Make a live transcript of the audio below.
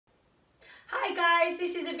Hi guys,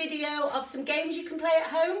 this is a video of some games you can play at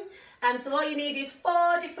home. So all you need is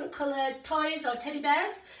 4 different coloured toys or teddy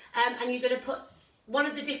bears, and you're going to put one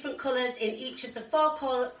of the different colours in each of the 4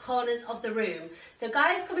 corners of the room. So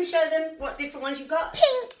guys, come and show them what different ones you've got.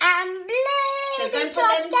 Pink and blue. So These two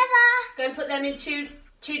are together. Go and put them in two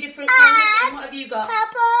different corners. And what have you got?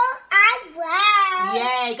 Purple and brown.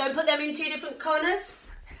 Yeah, go and put them in 2 different corners.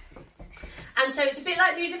 And so it's a bit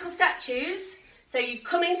like musical statues. So you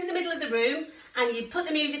come into the middle of the room and you put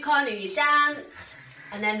the music on and you dance,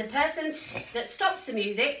 and then the person that stops the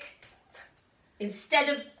music, instead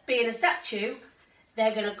of being a statue,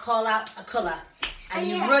 they're going to call out a colour and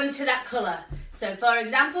you run to that colour. So for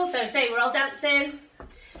example, so say we're all dancing,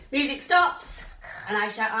 music stops and I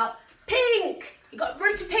shout out pink, you got to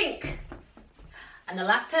run to pink, and the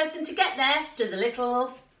last person to get there does a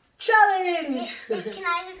little challenge. It can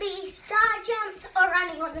either be star jumps or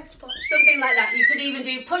running on the spot. Something like that. You could even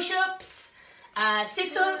do push-ups,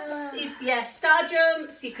 sit-ups, star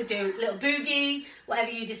jumps. You could do little boogie,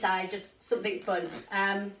 whatever you decide, just something fun.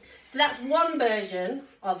 So that's one version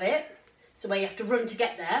of it, so where you have to run to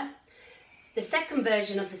get there. The second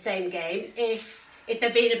version of the same game, if they're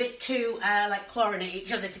being a bit too like clawing at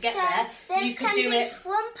each other to get there, you could do it.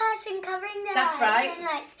 One person covering their That's eyes right. and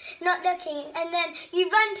like not looking, and then you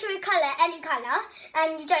run to a colour, any colour,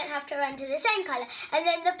 and you don't have to run to the same colour. And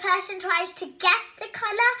then the person tries to guess the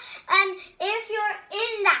colour, and if you're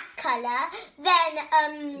in that colour,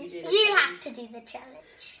 then you have to do the challenge.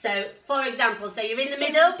 So, for example, so you're in the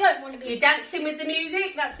middle, You don't want to be. you're dancing with the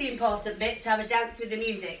music. That's the important bit, to have a dance with the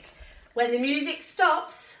music. When the music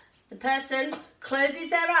stops, the person closes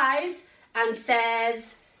their eyes and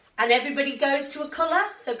says, and everybody goes to a colour.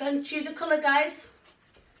 So go and choose a colour, guys.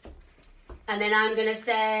 And then I'm going to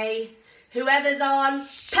say, whoever's on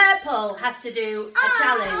purple has to do a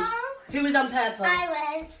challenge. Who was on purple?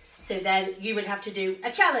 I was. So then you would have to do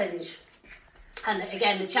a challenge. And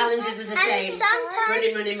again, the challenges are the same.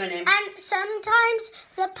 Sometimes, running. And sometimes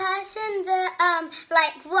the person that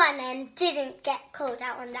like won and didn't get called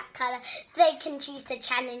out on that colour, they can choose the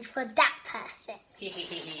challenge for that person.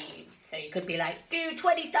 So you could be like, do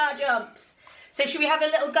 20 star jumps. So should we have a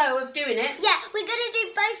little go of doing it? Yeah, we're gonna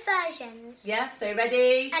do both versions. Yeah, so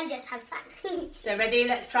ready? And just have fun. So ready,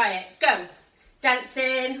 let's try it. Go.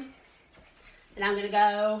 Dancing. And I'm gonna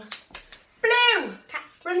go blue.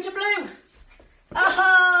 Run to blue.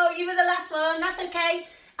 Oh, you were the last one. That's okay.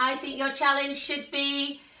 I think your challenge should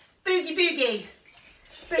be boogie boogie.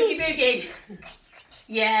 Boogie boogie.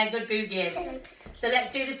 Yeah, good boogie. So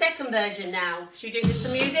let's do the second version now. Should we do with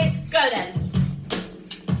some music? Go then.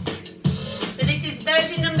 So this is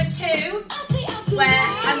version number 2, where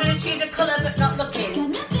I'm going to choose a colour but not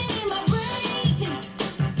looking.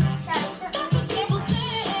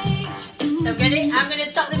 So get it? I'm going to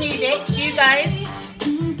stop the music.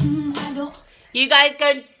 You guys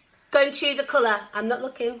go and choose a colour. I'm not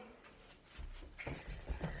looking.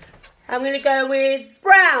 I'm going to go with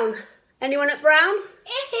brown. Anyone at brown?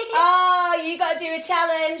 Oh, you got to do a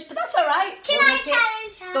challenge, but that's all right. Can I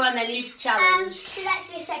challenge? Go on then, you challenge. So let's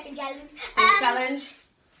do a second challenge. Do the challenge.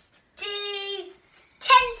 Do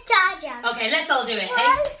 10 star jumps. Okay, let's all do it,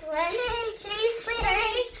 hey? 1, 2, 3,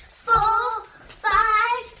 4, 5,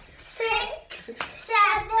 6,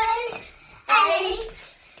 7,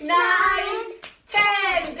 8, 9,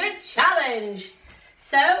 10. Good challenge.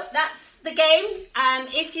 So that's the game.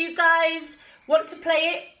 If you guys want to play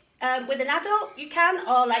it with an adult, you can,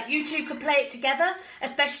 or like you two could play it together,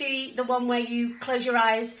 especially the one where you close your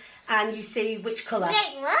eyes and you see which colour.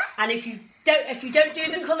 Wait, what? And if you don't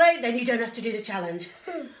do the colour, then you don't have to do the challenge.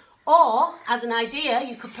 Or as an idea,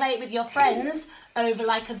 you could play it with your friends over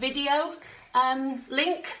like a video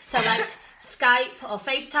link, so like Skype or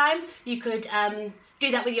FaceTime. You could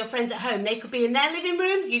do that with your friends at home. They could be in their living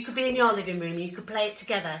room, you could be in your living room. You could play it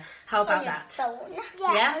together. How about that? Phone.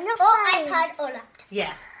 Yeah? Or iPad or laptop.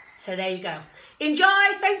 Yeah. So there you go. Enjoy.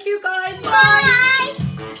 Thank you guys. Bye. Bye.